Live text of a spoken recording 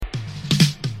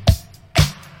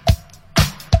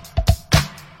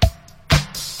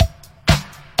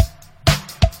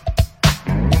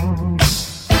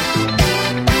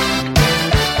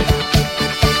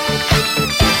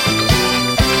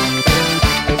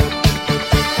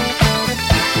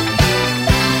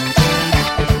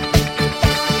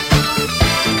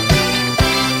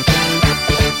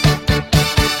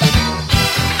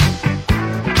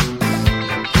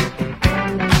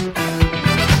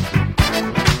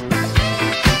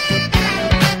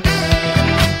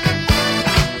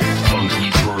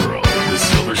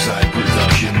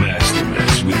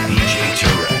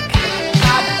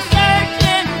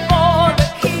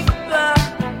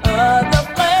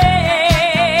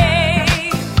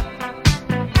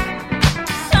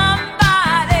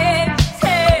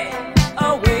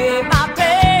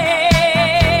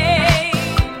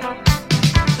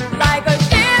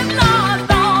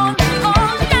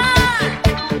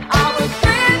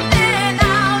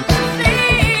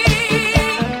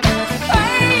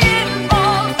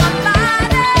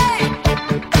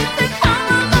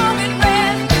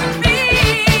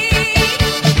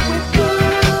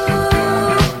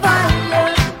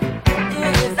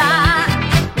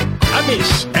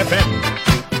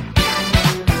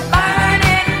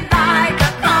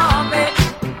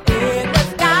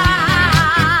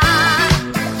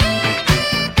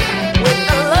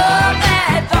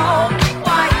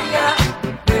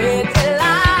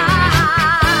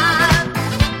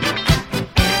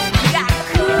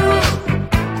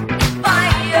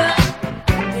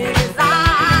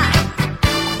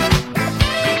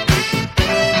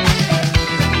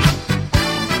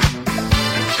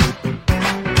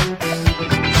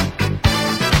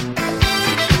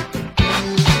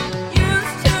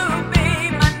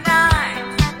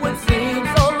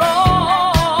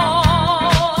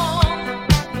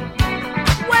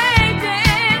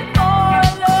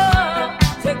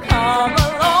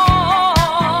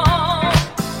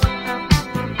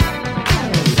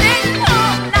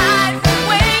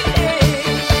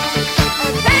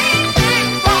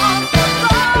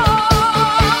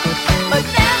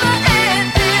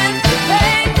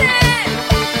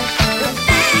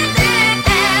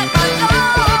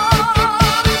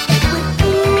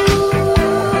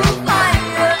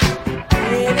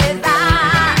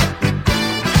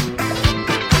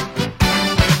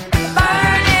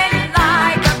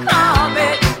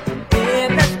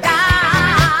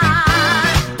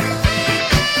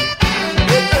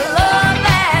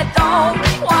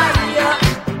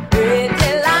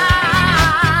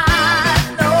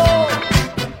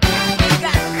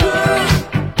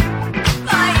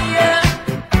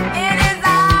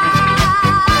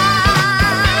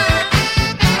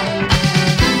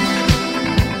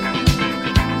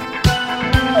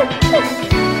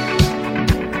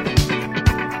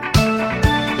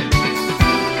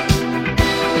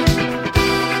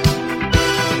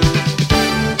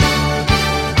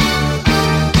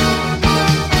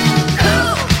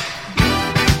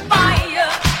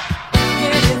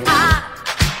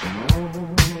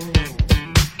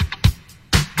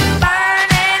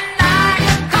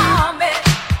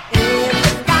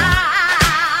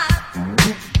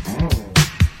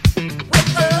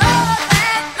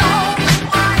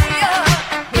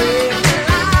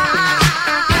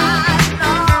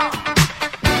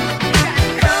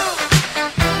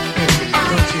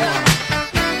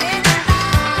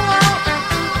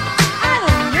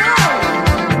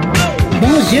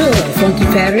Bonjour, Funky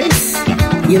Paris.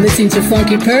 You're listening to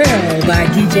Funky Pearl by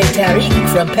DJ Tarek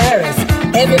from Paris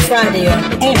every Friday on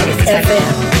Paris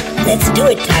FM. Let's do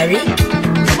it, Tarek.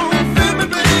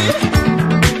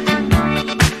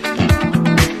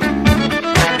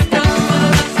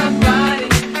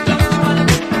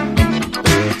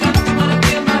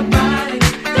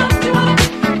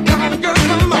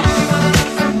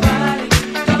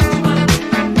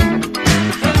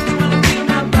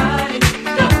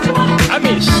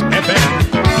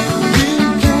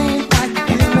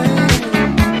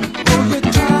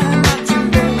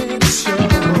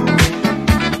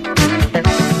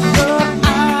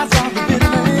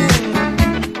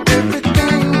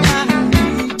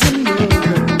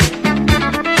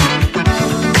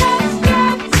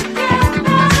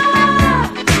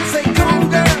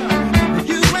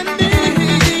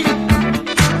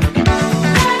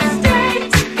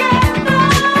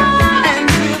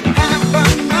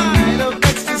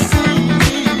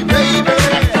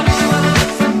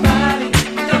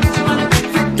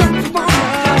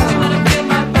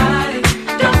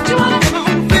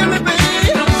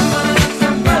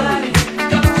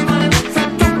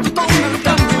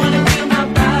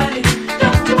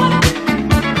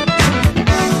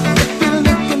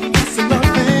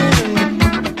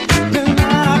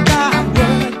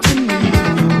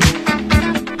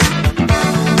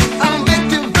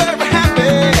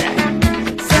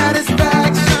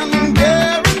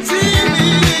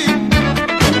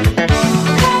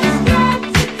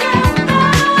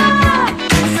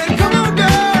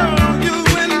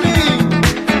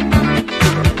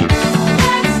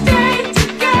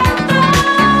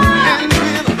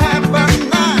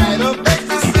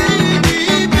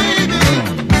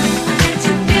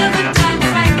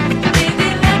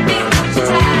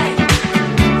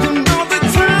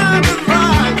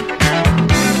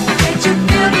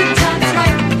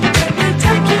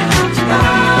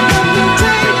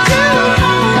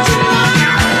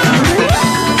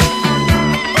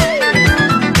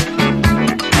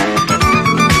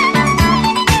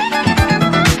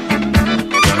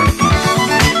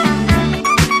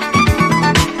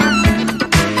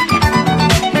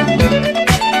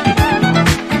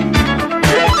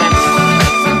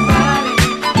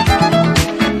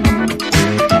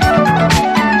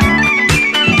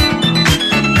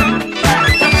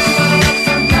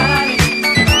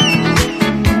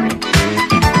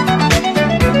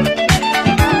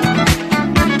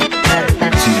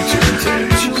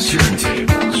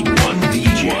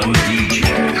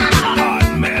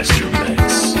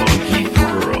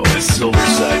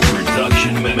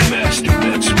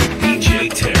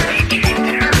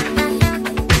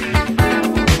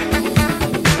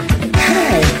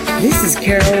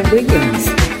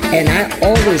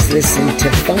 Listen to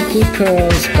Funky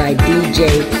Pearls by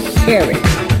DJ Tarek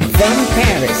from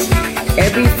Paris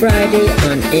every Friday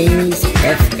on Amy's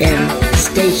FM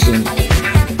station.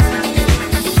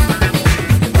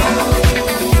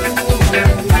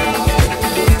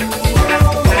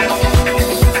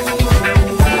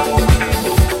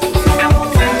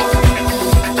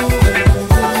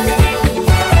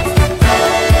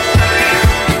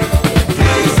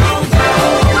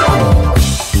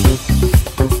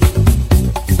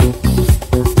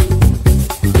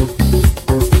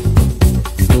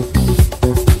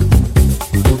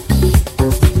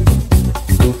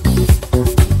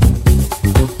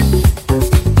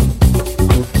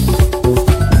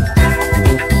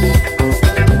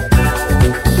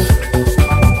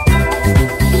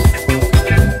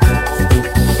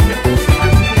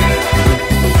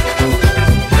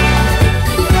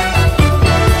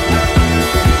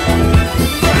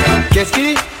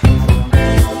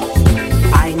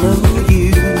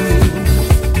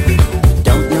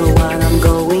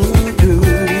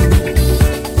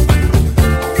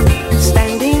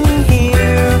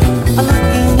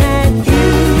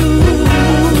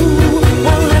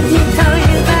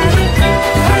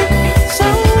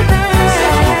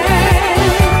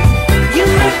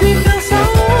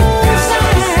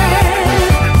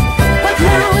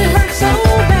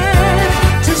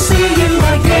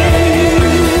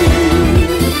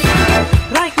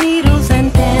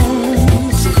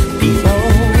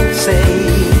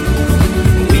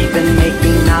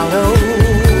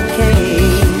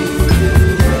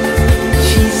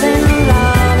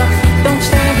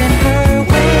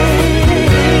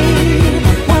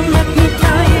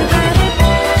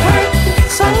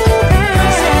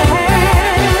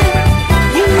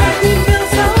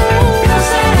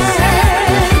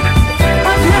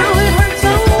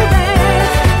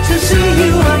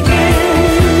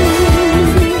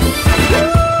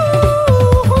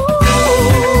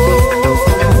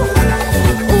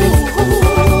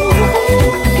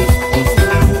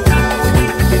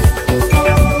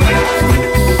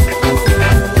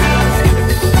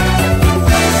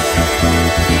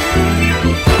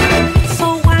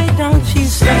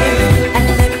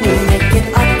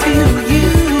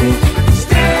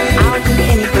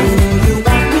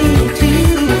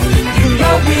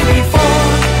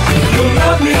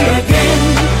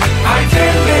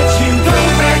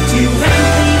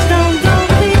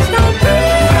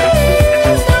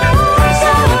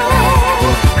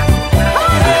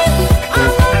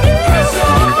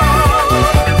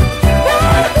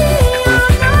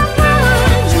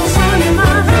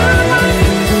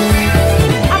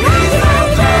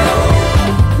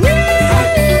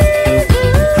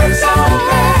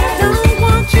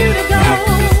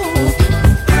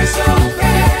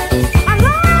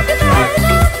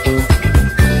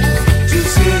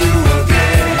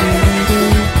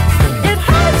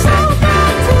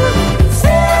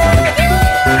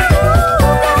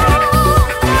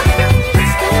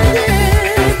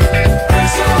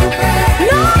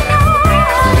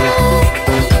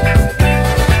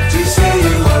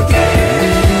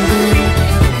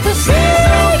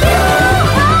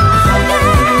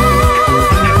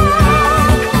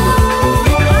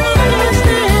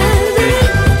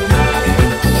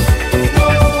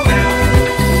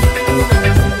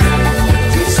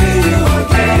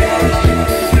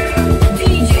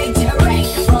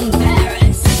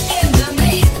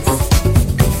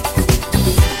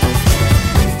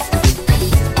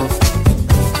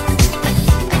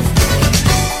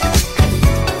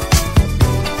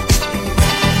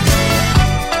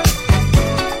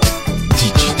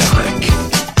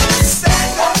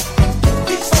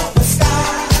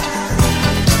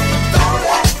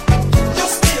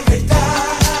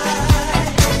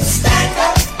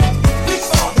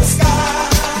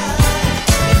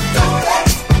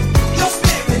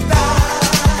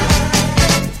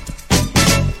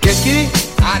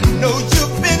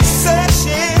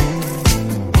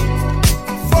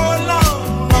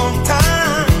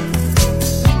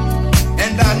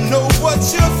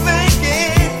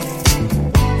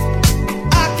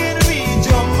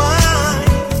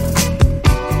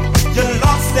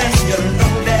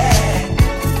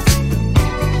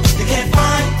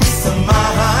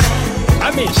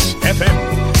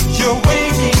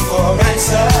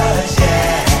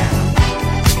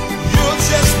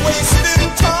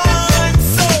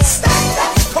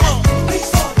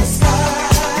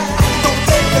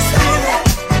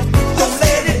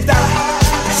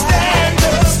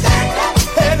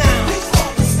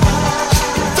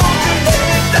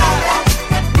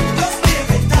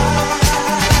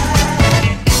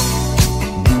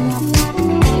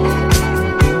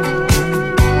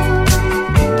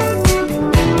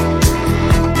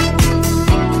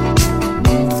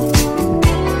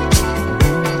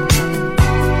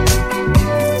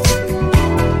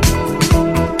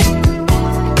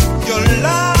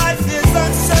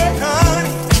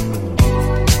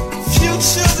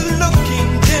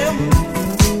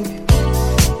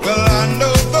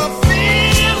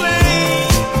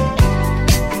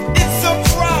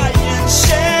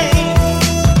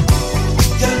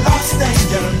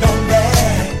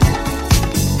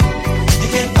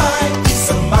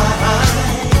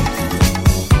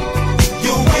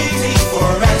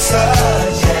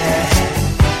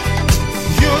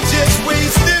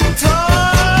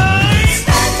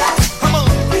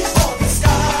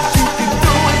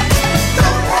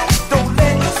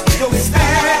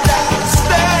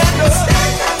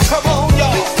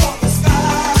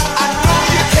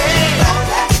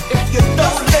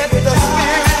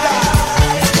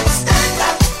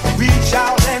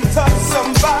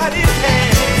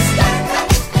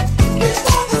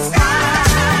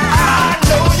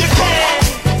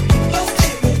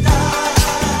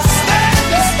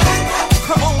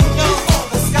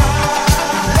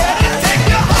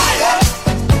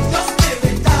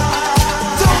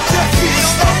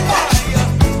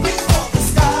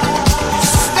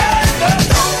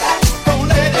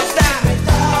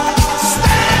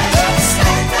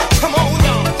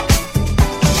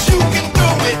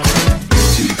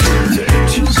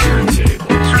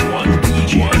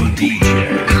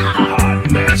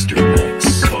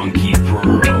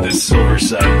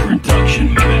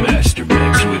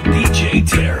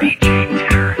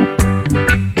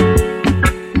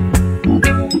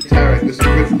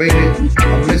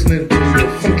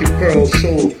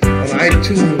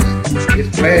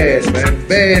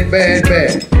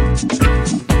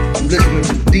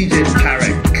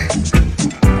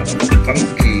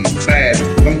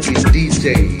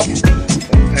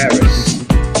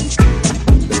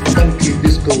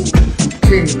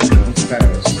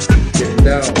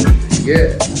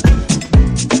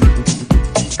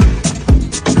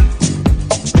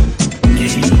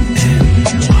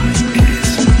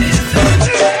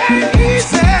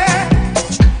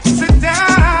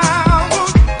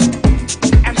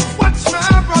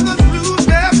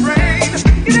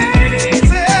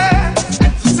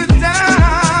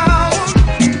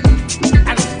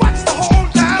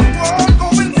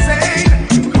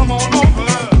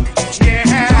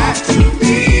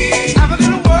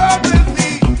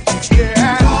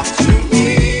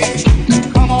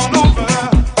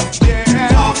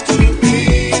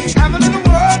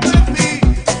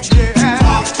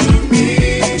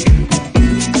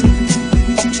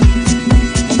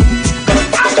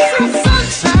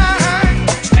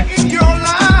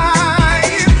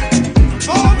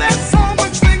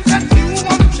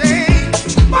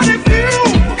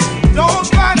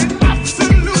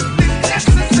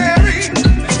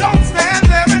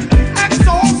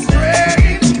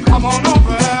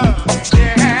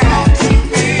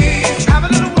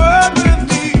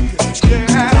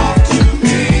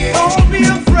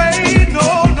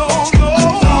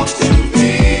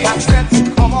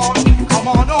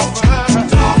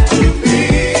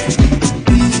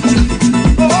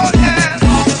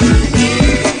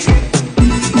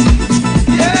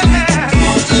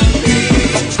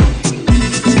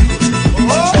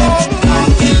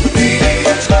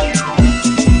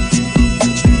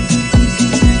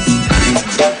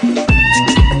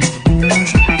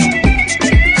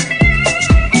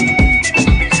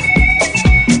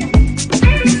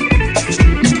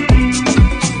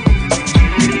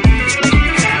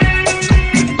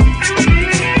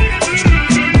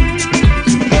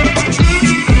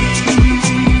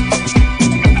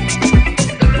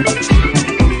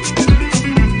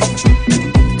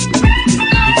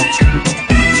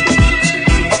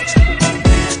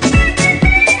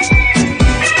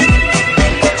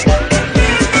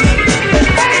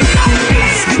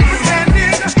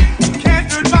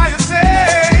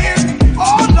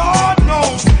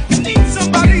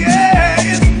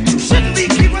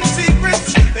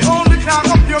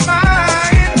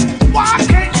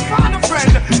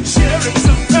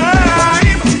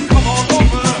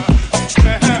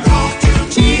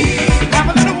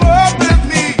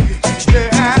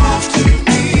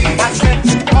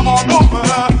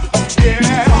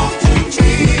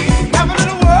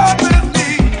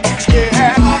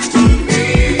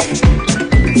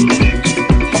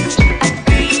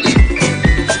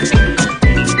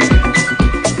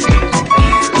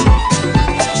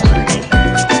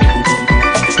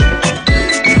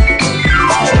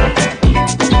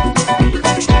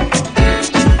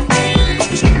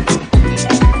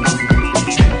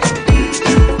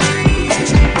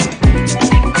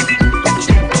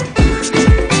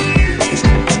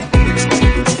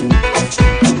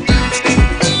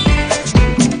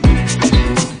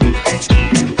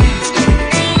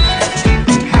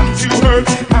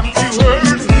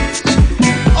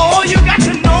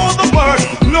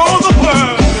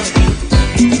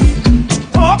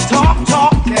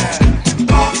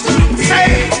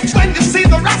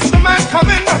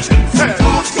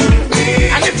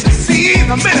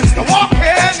 the minister walking,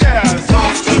 yes.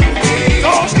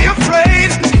 Don't be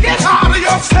afraid, get out of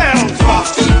yourself.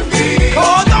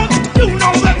 Oh, don't you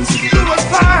know that you will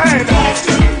find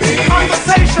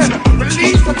conversation,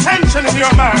 release the tension in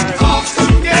your mind.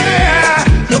 Yeah,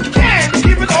 you can't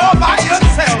keep it all by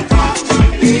yourself.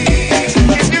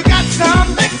 If you got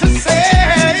something to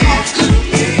say,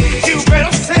 you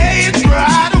better say it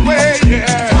right away,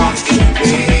 yeah.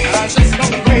 Just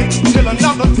don't wait till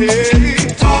another day.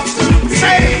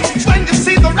 Say, when you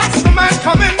see the Rasta man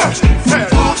coming, say,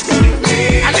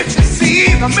 and if you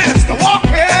see the minister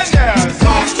walking, yes,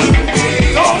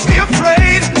 don't be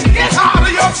afraid, get out of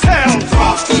yourself.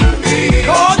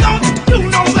 Oh, don't you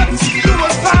know that you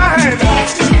will find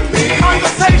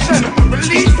conversation,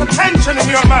 release the tension in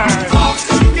your mind.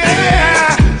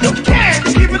 Yeah, you can't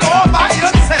keep it all by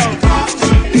yourself.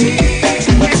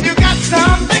 If you got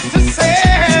something to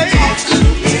say,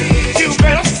 you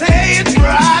better say it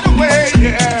right away,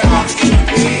 yeah.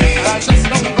 Just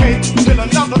don't wait till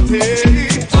another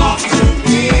day.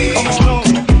 Come on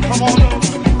over, come on over.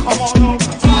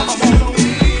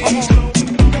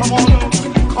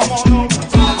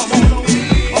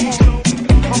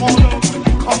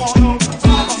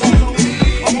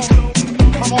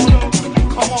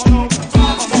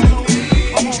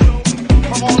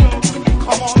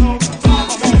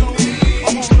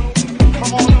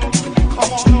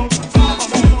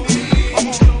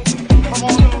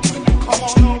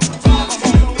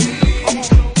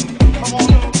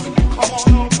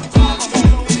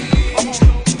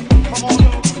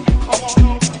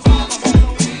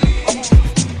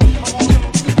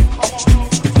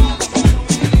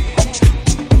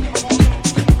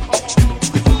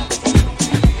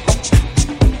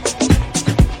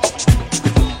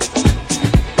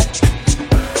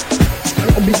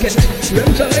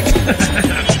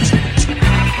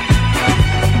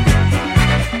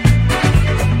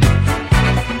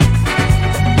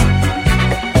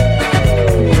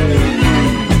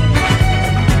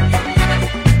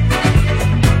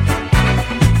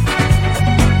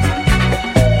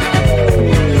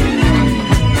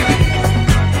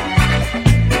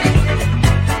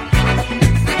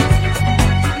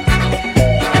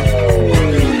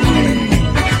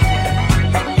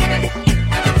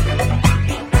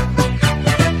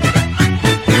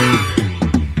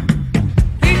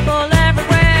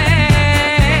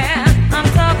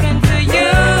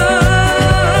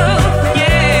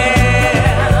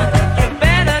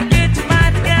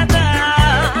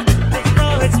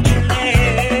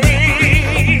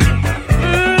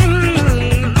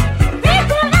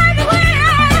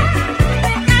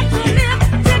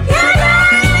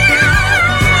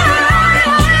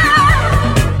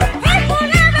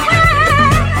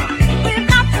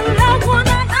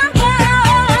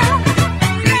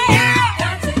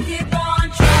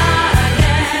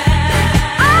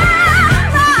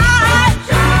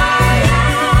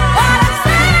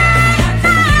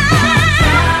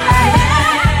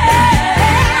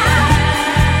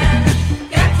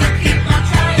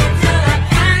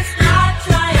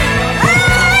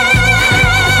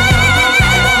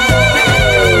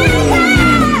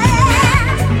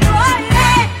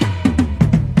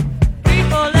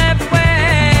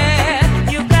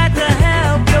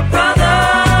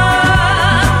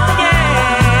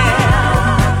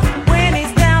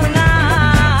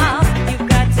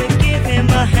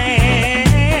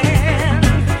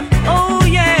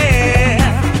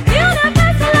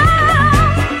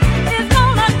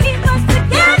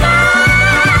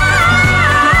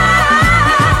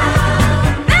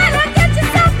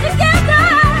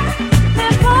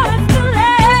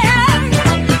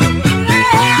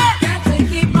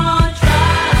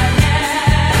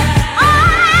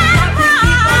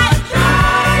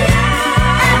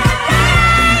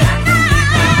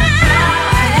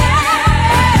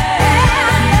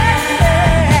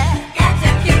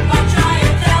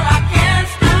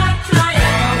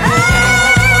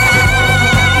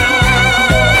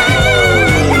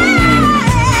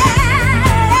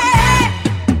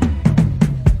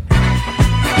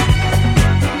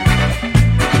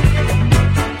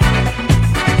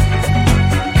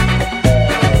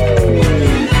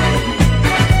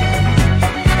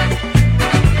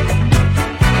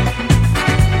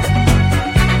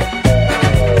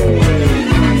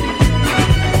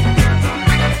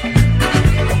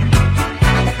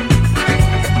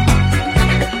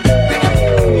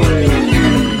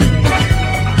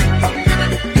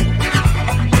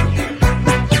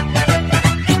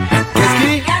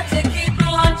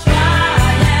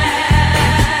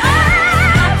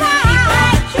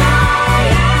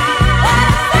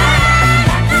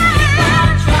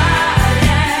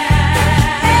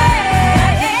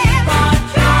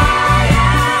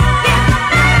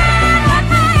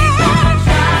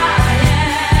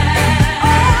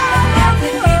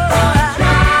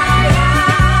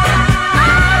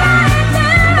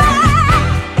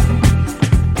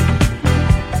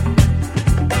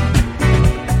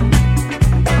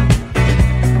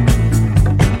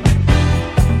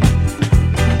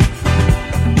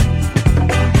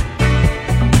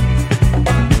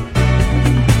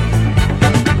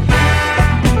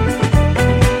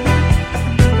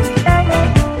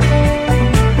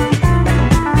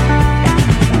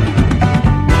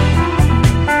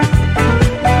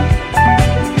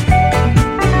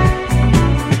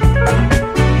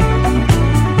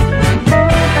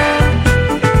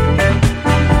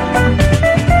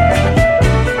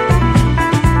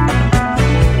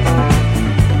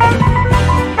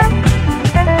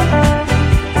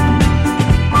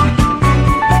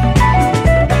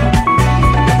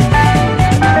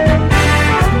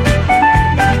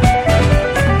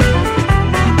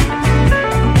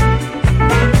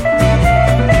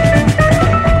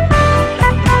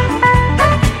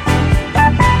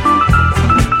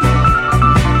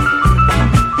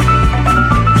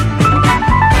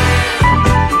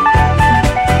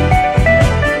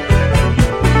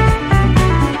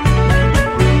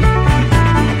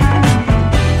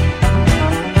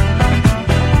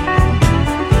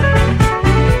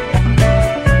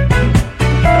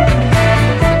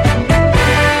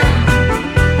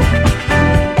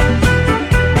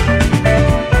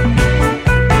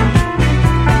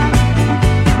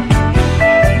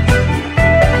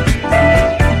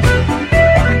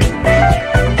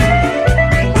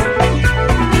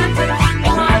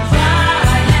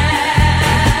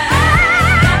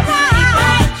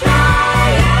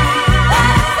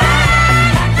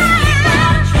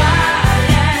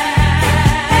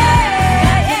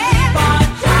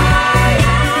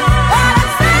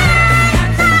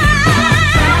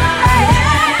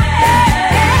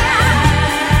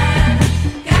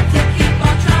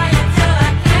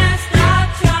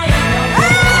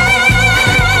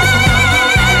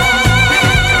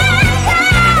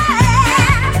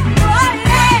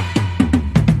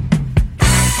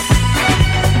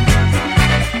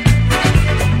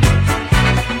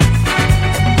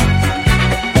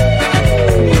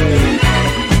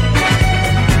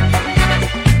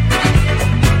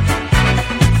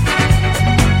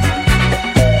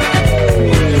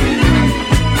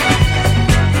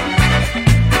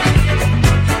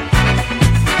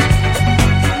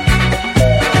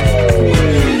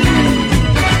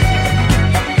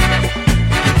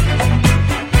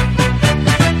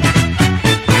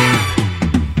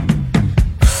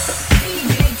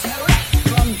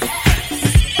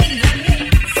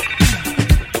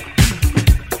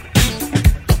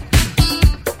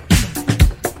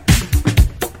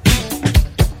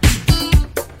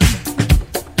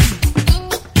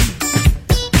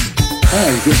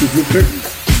 this is Luke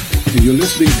Curtin, and you're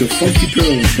listening to Funky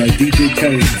Pearls by DJ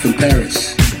Tarek from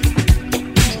Paris.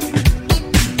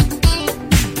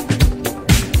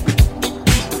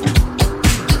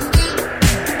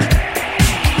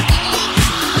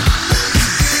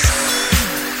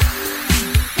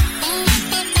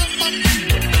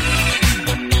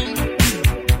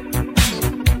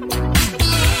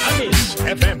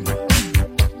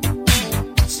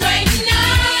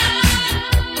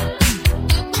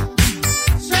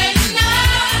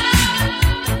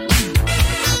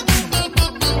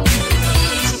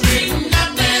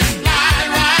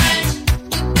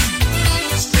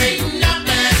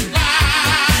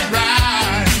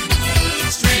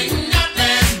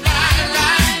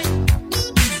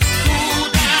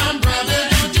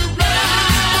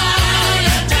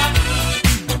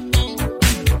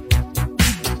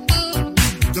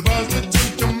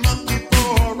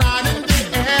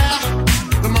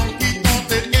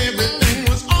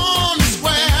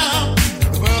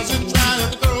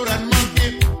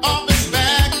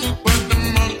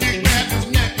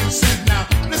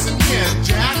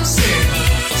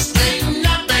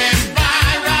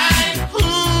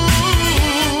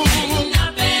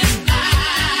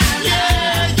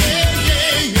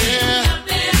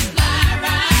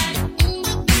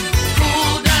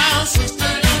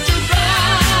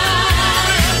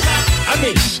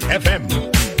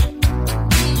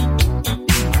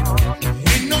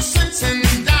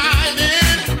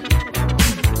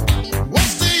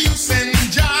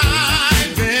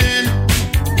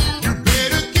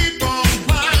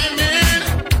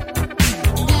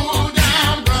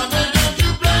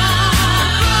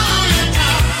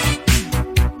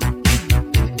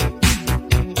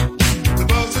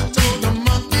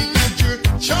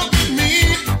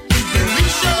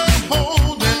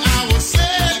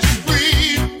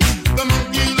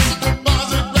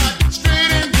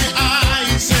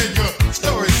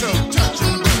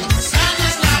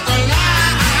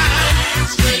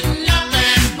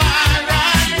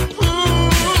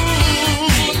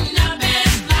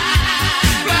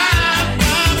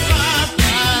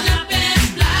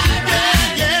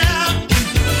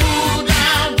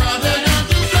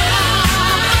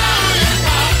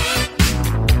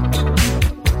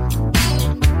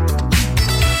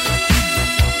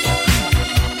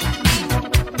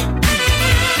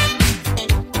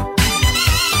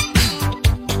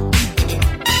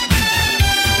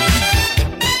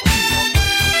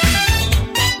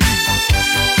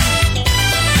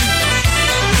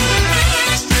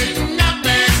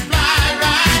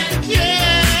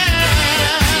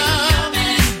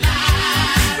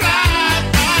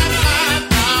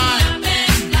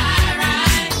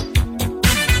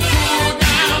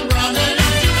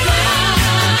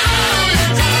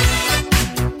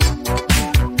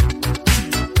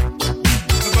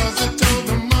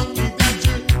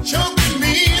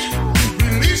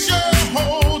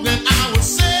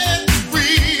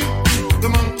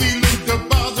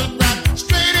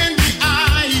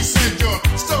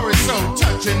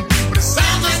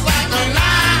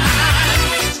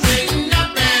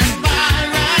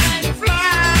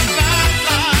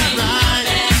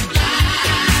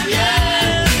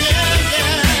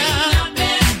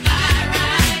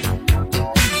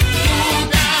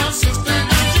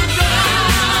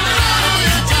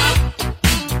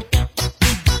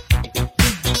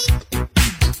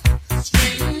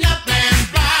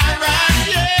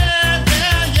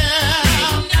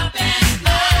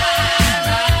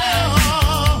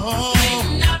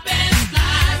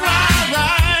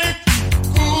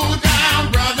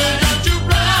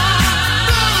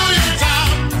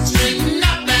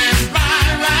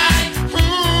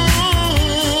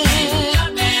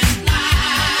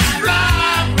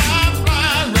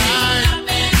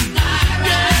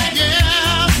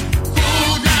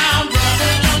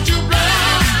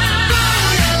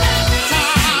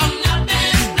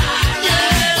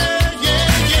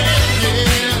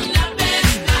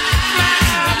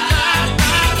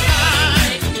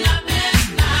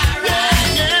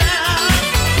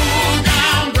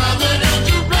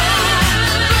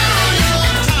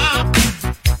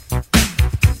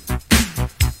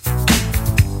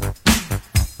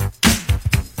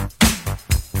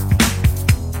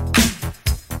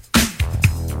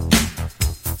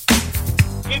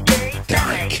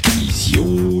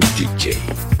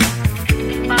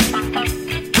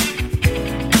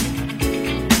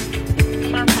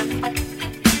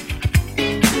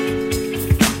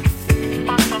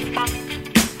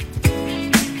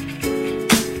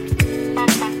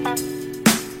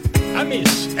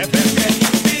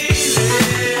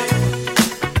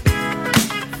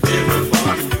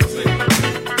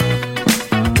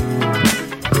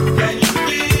 Can you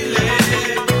feel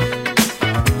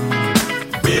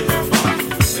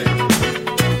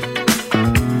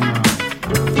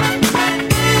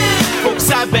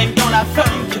la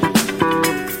funk.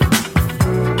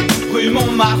 Rue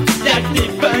Montmartre, y'a que des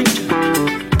punks.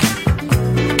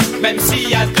 Même s'il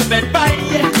y a de belles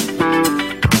pailles.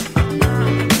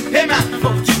 Et maintenant faut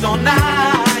que tu t'en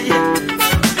ailles.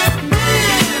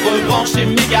 Rebranche tes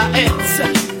mégahertz.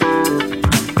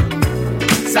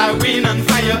 Ça win on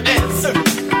fire heads.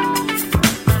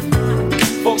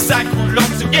 Faut que ça coule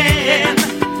once again.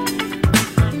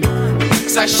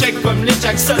 Ça shake comme les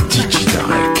Jackson. DJ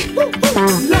Tarek.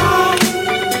 Love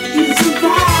is a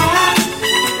fire.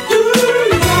 Ooh,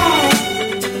 love.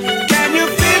 Can you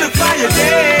feel the fire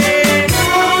there?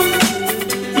 Love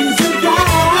is a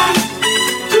fire.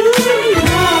 Ooh,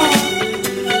 love.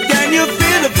 Can you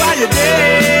feel the fire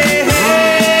there?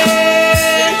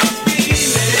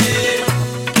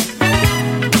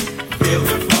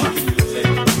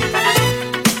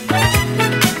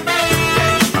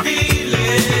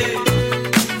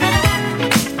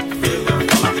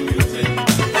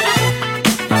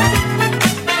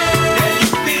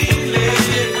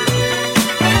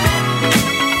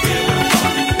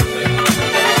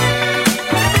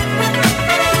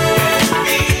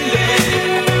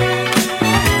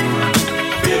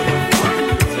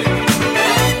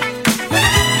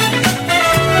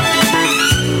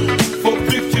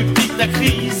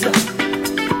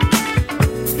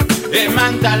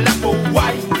 T'as la peau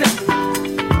white.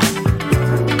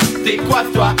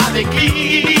 Décoiffe-toi avec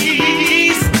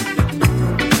lisse.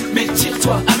 Mais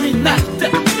tire-toi à midnight.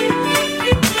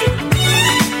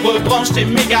 Rebranche tes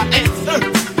mégahertz.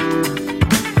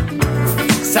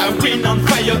 Ça win on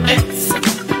fire heads.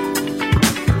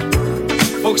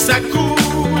 Faut que ça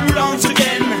coule once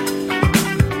again.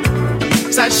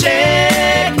 Ça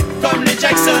shake comme les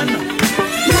Jackson.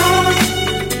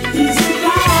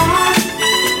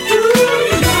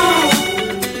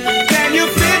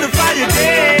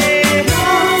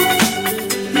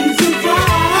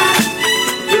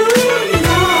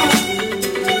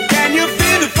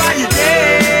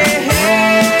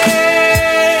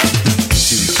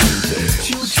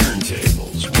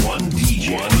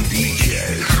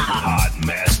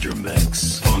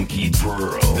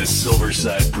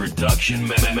 Production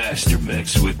Master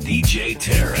Mix with DJ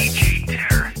Tarek.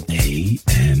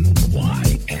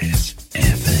 AMYS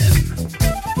FM.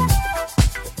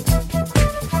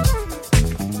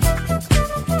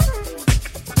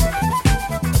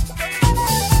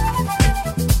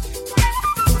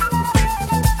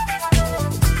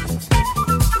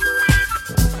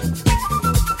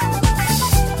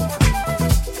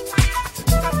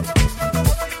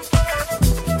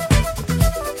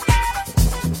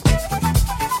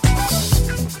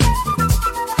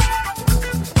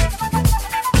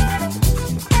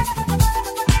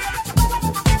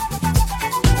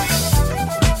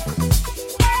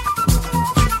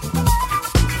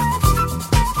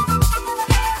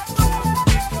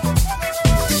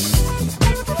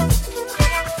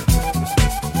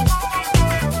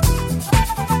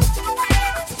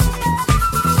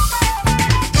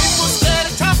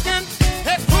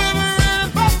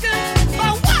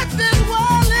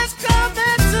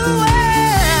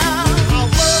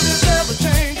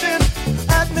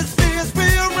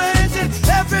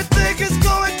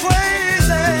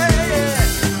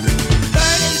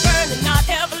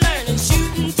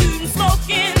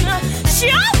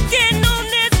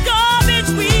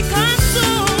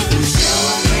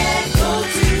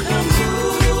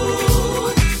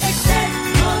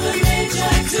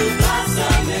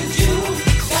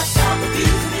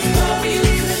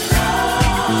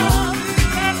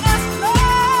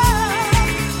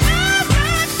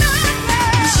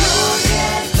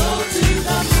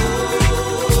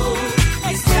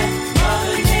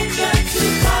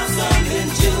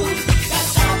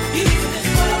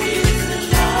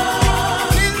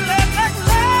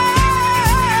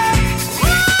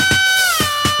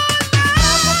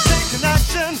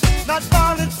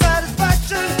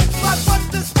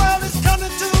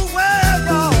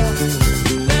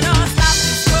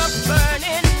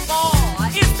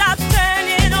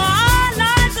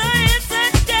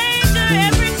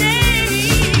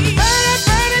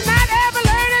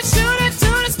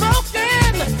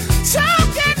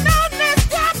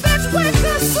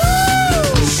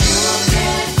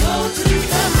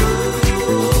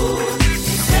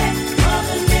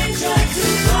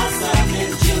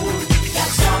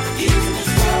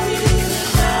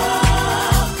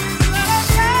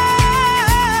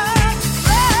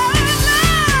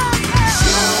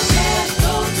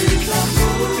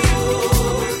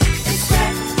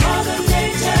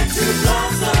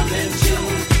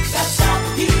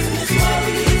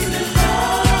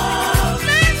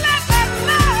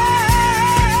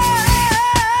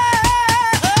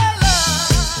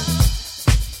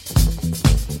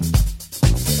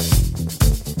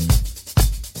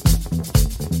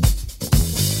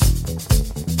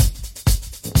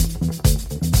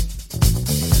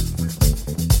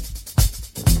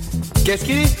 Qu'est-ce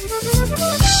qu'il dit?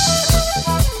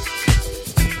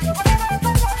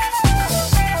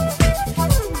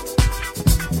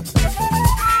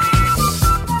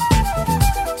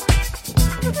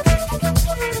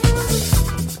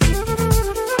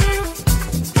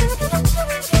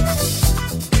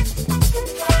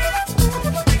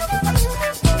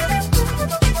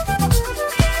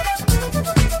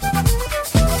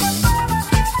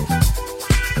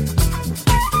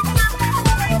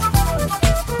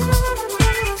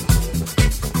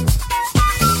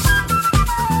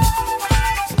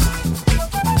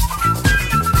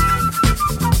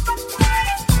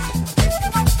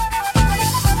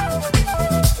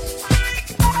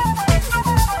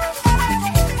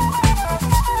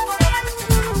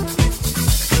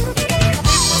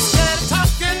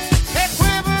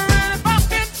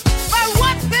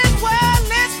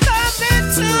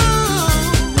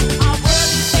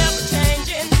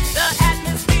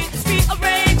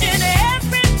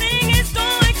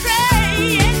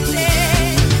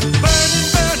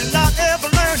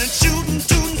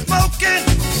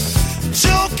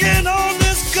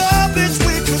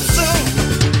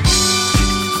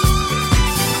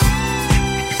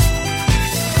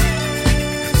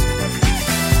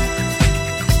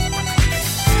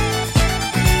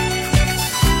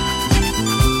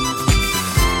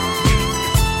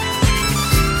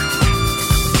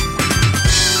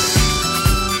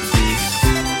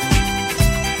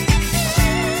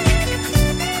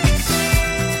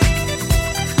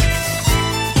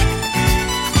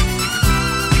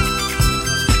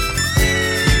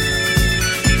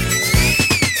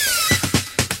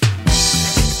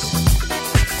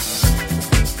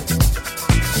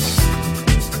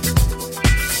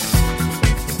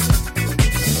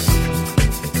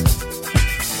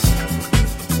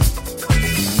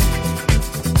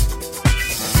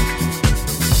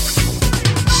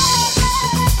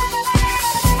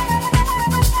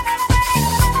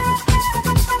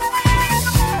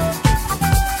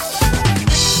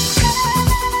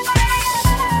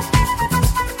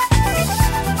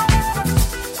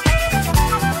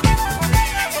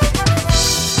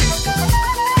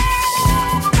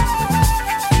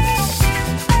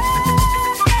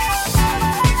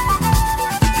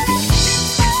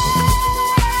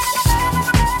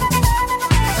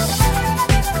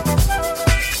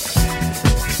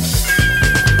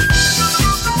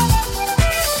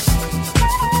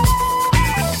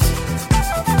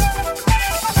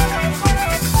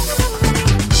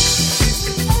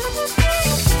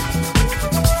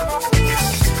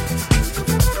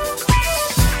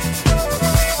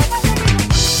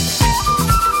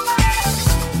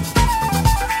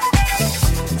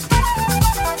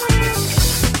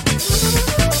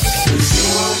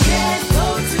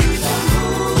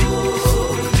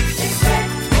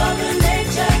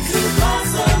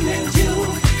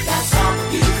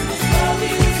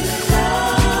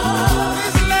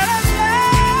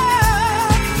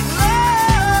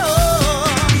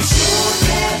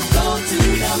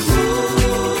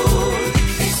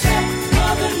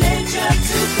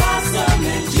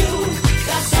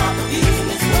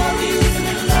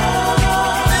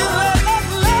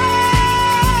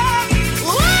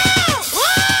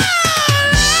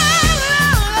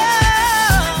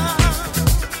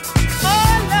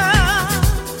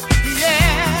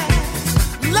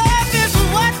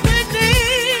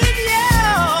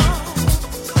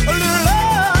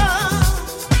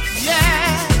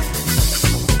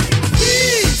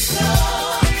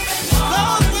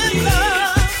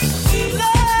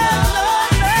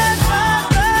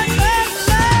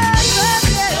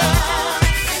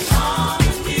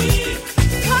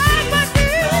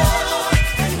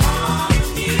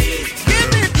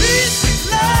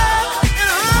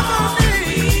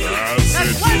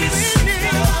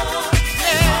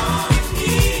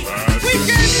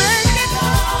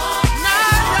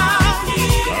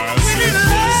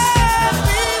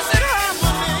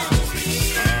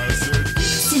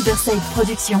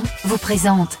 Production vous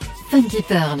présente Funky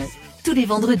Pearl tous les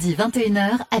vendredis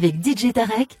 21h avec DJ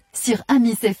Tarek sur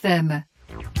Amis FM.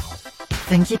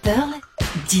 Funky Pearl,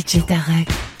 DJ Tarek.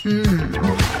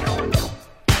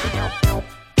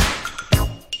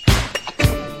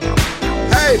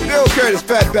 Hey, Bill Curtis,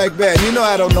 Fatback Band. You know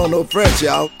I don't know no French,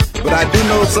 y'all, but I do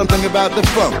know something about the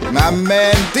funk. My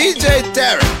man DJ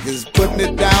Tarek is putting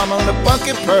it down on the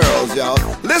Funky Pearls, y'all.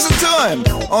 Listen to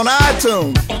him on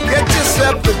iTunes. Get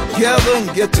yourself together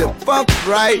and get your funk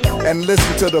right and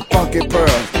listen to the Funky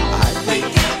Pearls.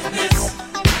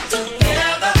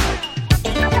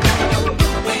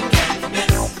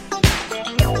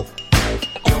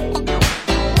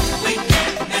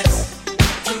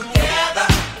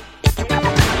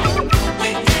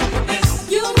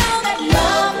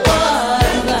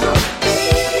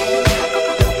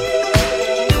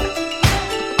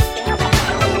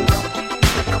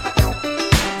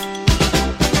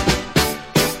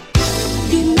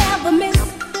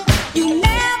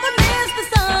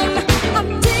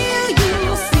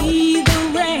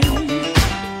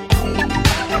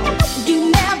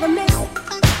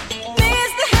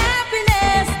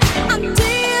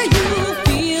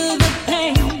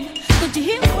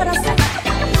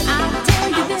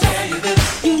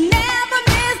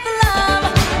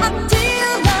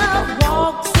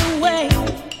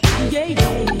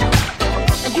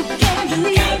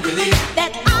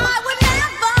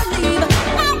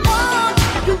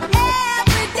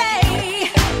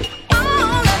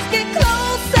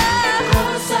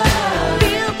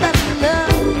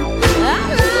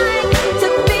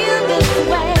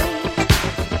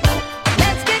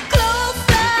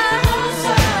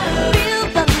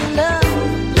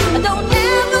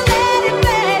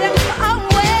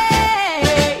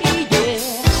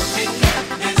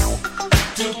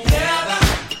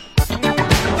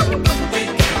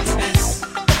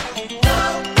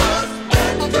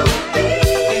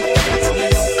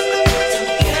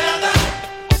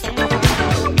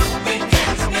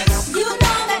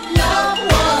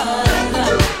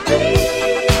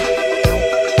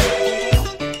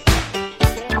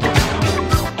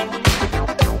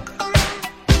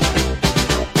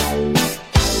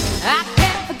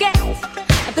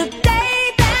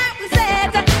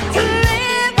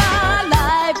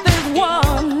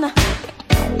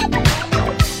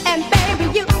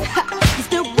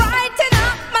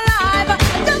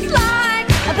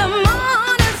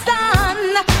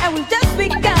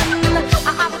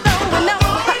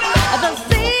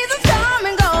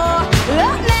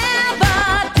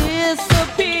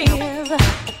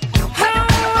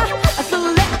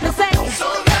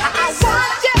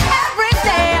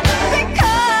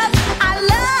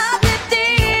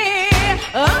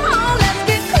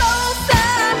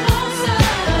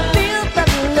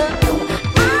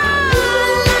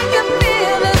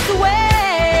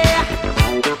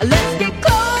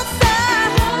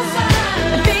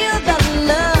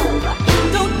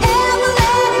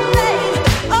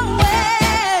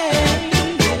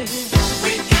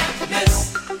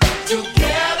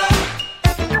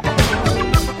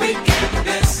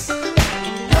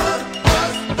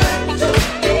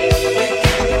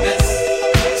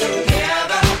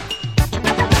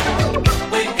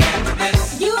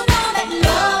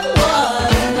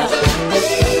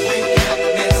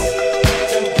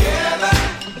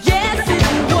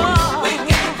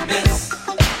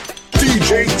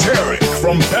 DJ Tarek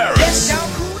from Paris. Yes, y'all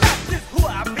cool out, this who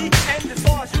I be, and as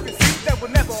far as you can see, there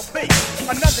will never be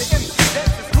another MC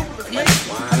that's as cool as me.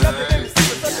 Another MC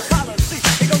with such a policy.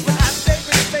 It goes when I say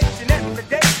realization every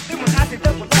day. Then when I say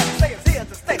double R, I say it's here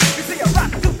to stay. You see, I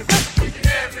rock to the rhythm.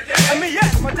 I mean,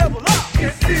 yeah, my double R.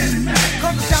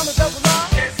 Come to town with double R.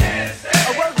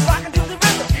 A word rockin' to the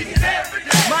rhythm.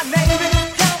 My name is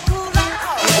Double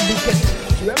R.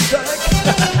 You ever done it?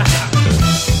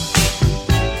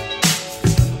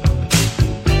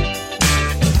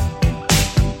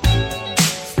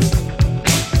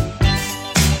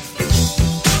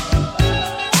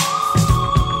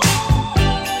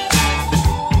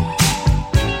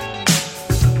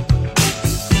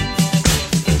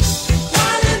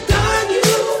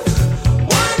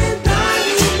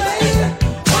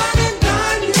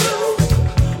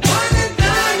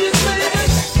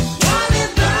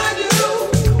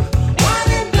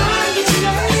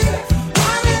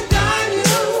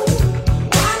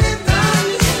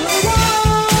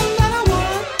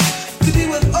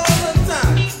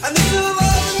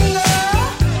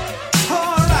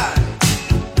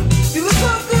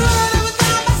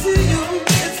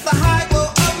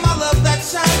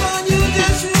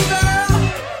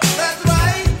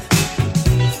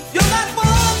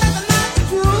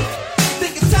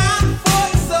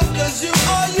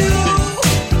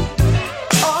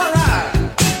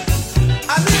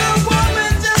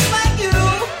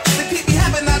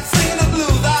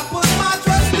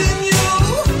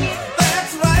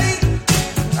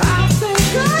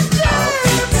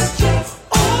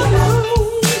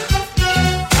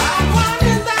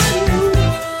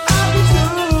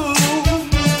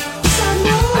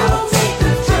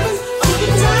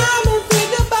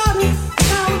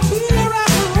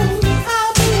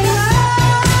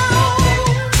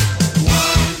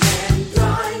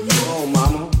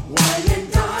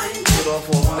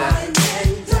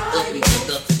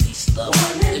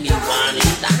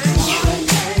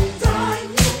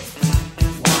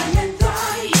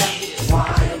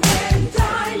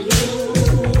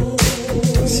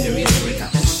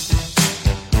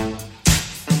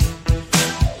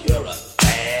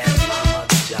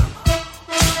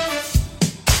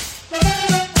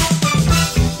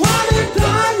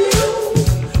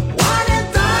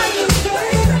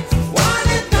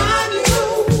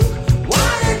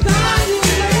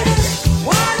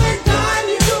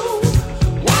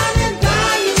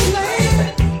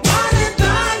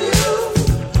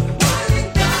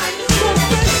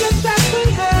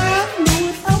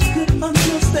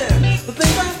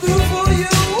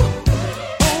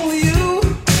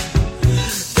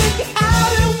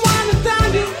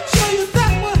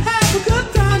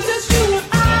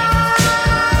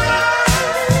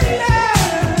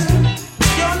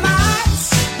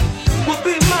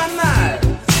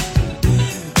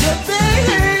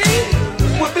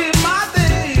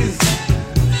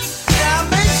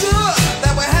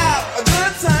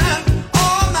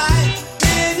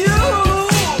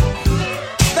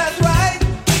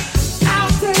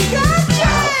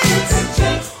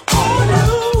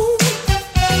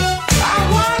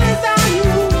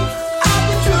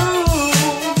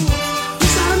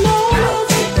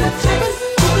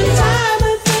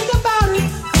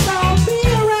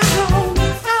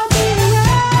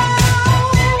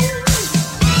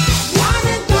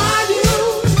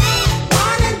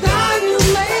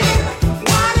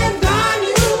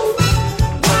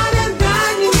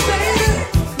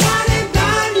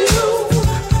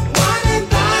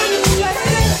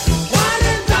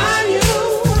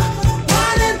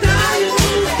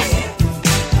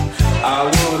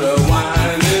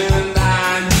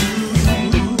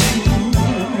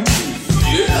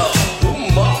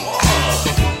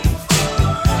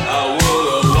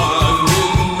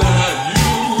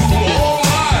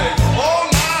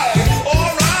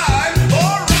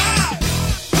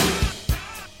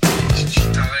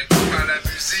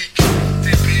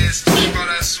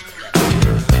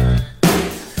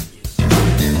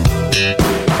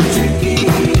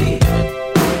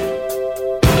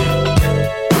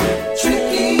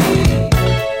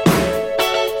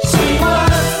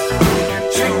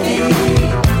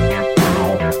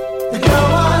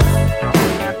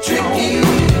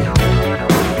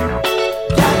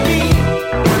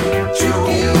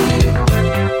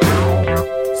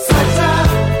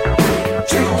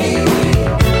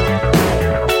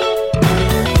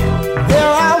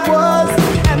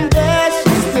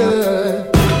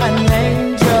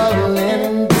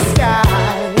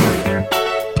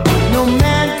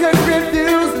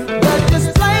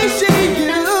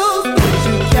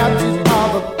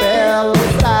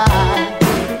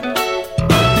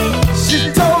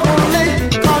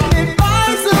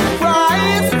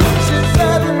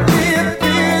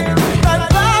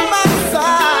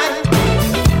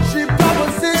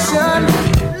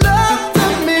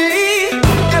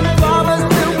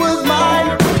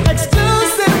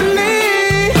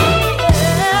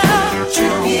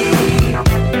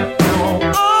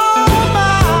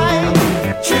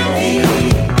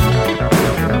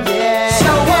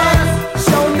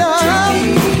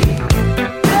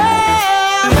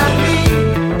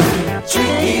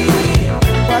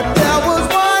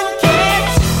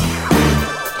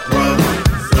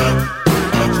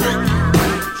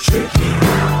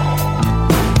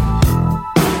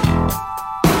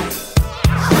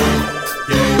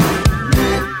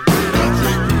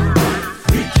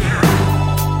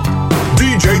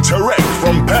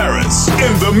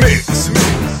 in the mix.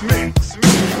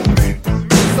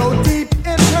 So deep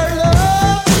in her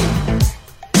love,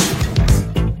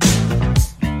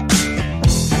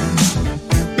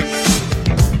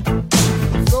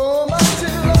 so much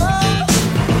in love.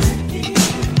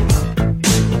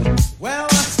 Well,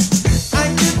 I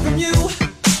get from you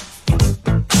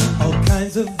all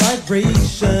kinds of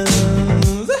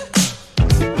vibrations.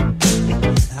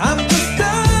 I'm just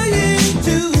dying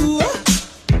to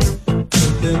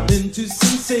put them into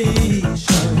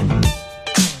sensation.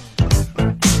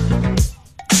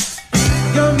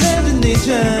 Your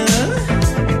imagination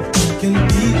can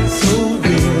be so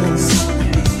real.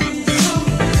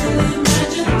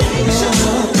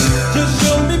 Just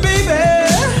show me, baby.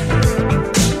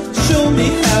 Show me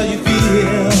how you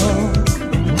feel.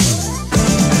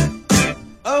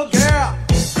 Oh, girl.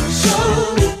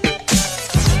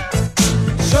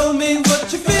 Show me what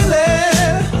you're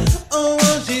feeling. Oh,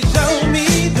 won't you show me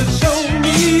to show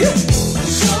me?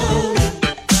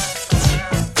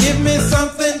 Give me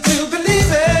something to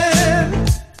believe in.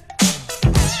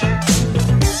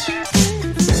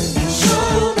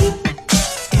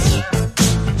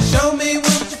 Show me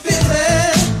what you're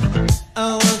feeling.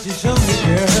 Oh, won't you show me,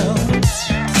 girl?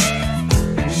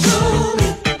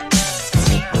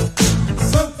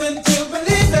 Something to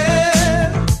believe in.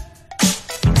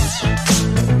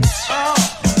 Oh,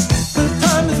 the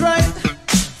time is right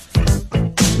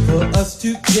for us to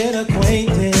get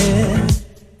acquainted.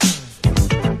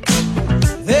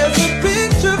 There's a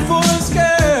picture for us,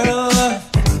 girl,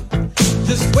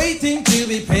 just waiting to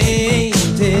be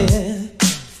painted.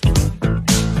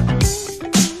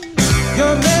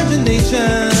 Your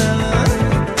imagination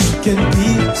can be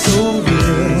so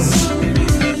real,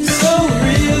 so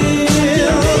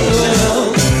real.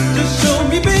 Just show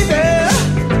me, baby.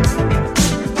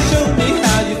 Show me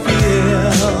how you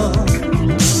feel.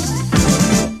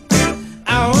 I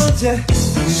want you.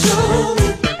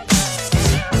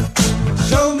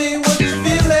 Show me what you're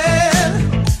feeling.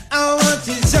 I want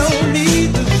you to show me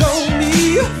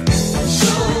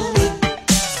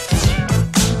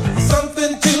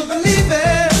something to believe in.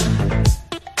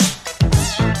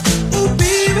 Ooh,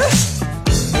 baby.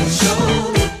 Show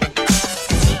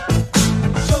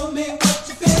me what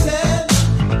you're feeling.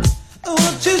 I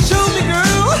want you to show me,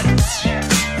 girl.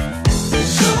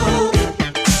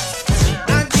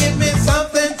 Now give me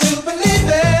something to believe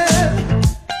in.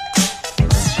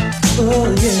 Oh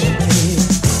yeah, baby.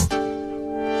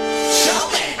 Show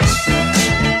me.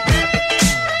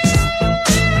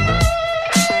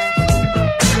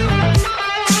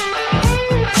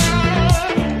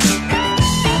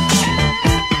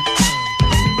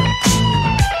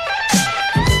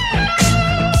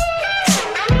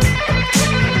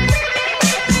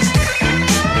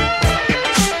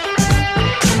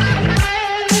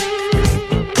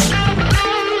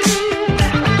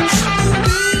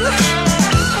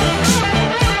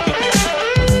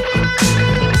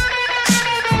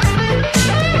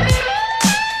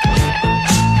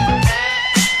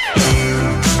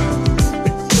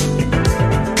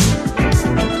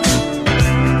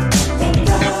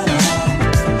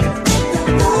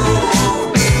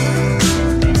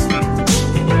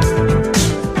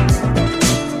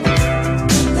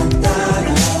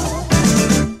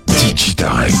 DJ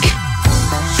Tarek.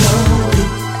 Show me,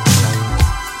 girl.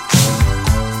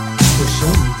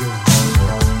 Show me what you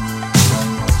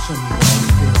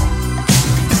feel.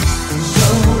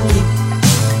 Show me.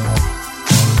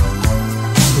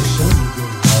 Show me,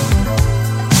 girl.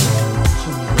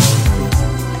 Show me what you feel.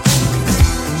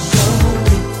 Show me. Show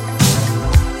me, girl.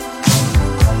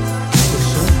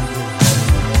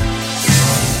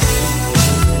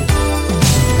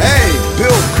 Hey,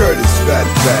 Bill Curtis,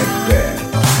 Fatback Band.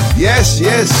 Yes,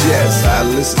 yes, yes. I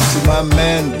listen to my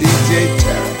man DJ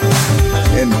Tarek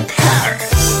in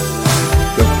Paris.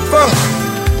 The funk,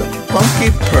 the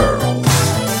funky pearls.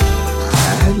 I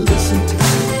listen to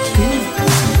them too.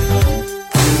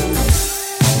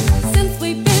 Since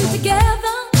we've been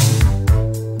together,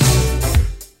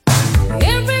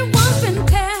 everyone's been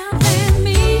telling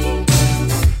me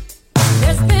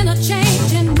there's been a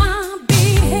change in my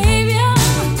behavior.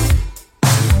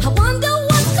 I wonder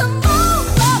what's come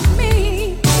over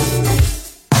me,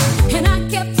 and I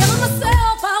kept telling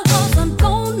myself I wasn't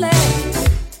lonely.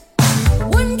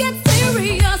 Wouldn't get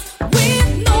serious with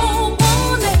no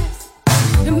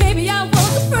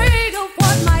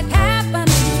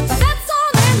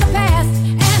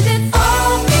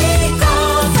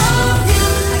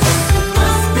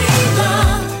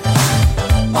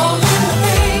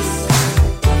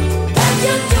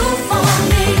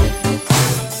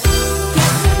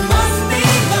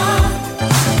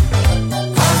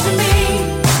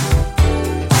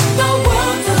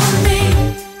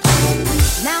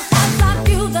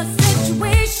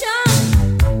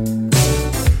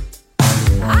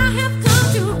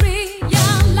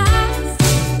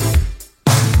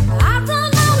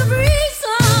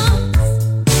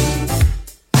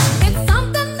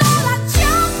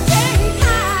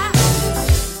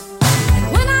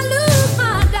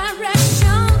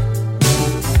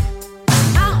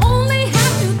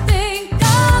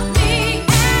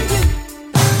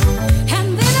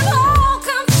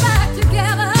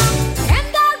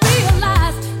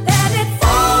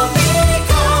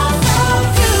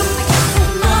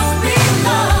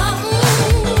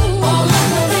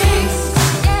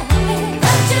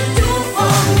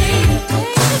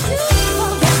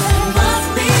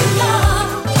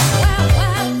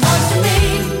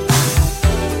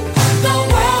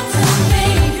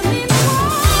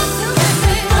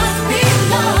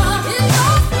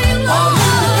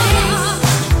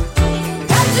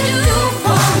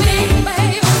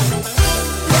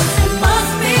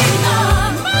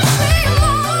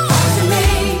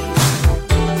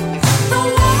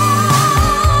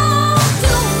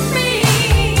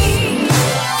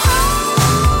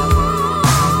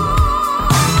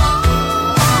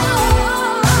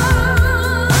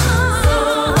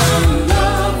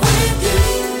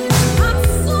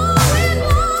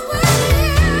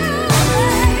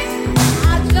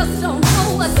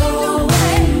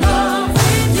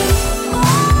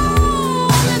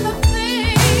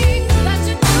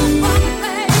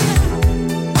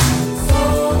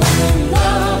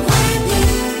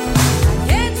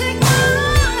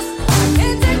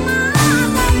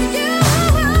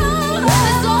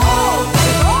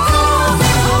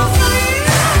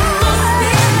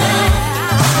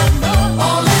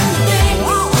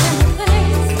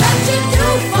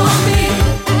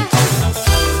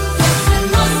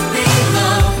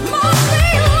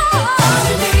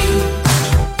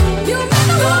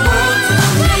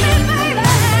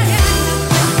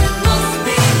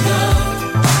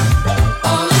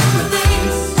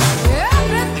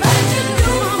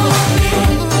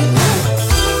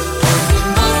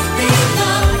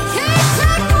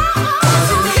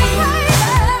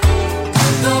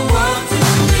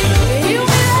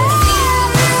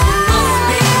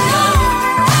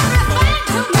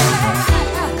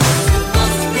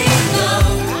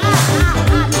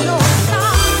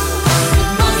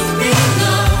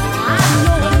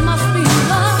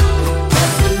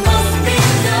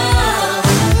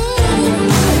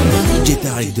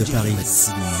de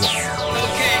Paris.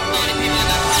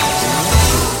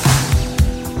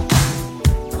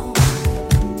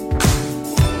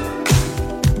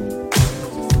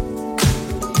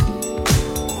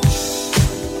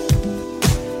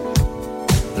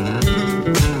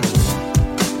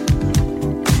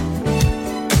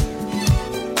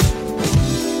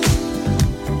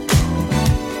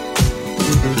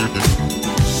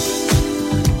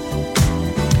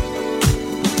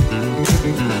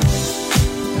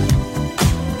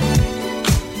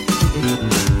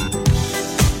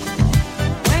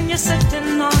 When you're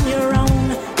sitting on your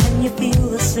own and you feel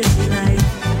the city light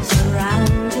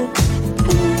surround you,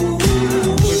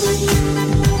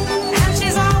 and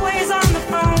she's always on the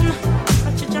phone,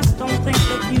 but you just don't think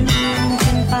that you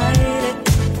can fight it.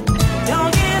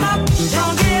 Don't give up,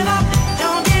 don't give up,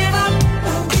 don't give up,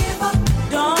 don't give up,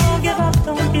 don't give up,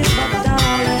 don't give up,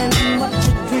 darling, what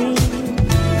you dream.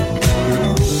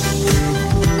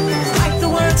 It's like the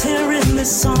words here in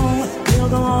this song, they'll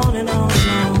go on and on and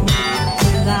on.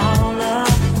 Without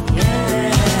love,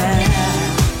 yeah.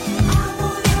 I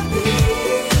wanna be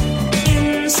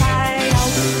inside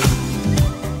out,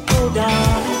 oh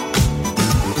darling.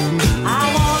 I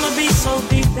wanna be so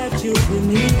deep that you'll be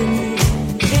needing me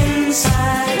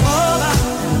inside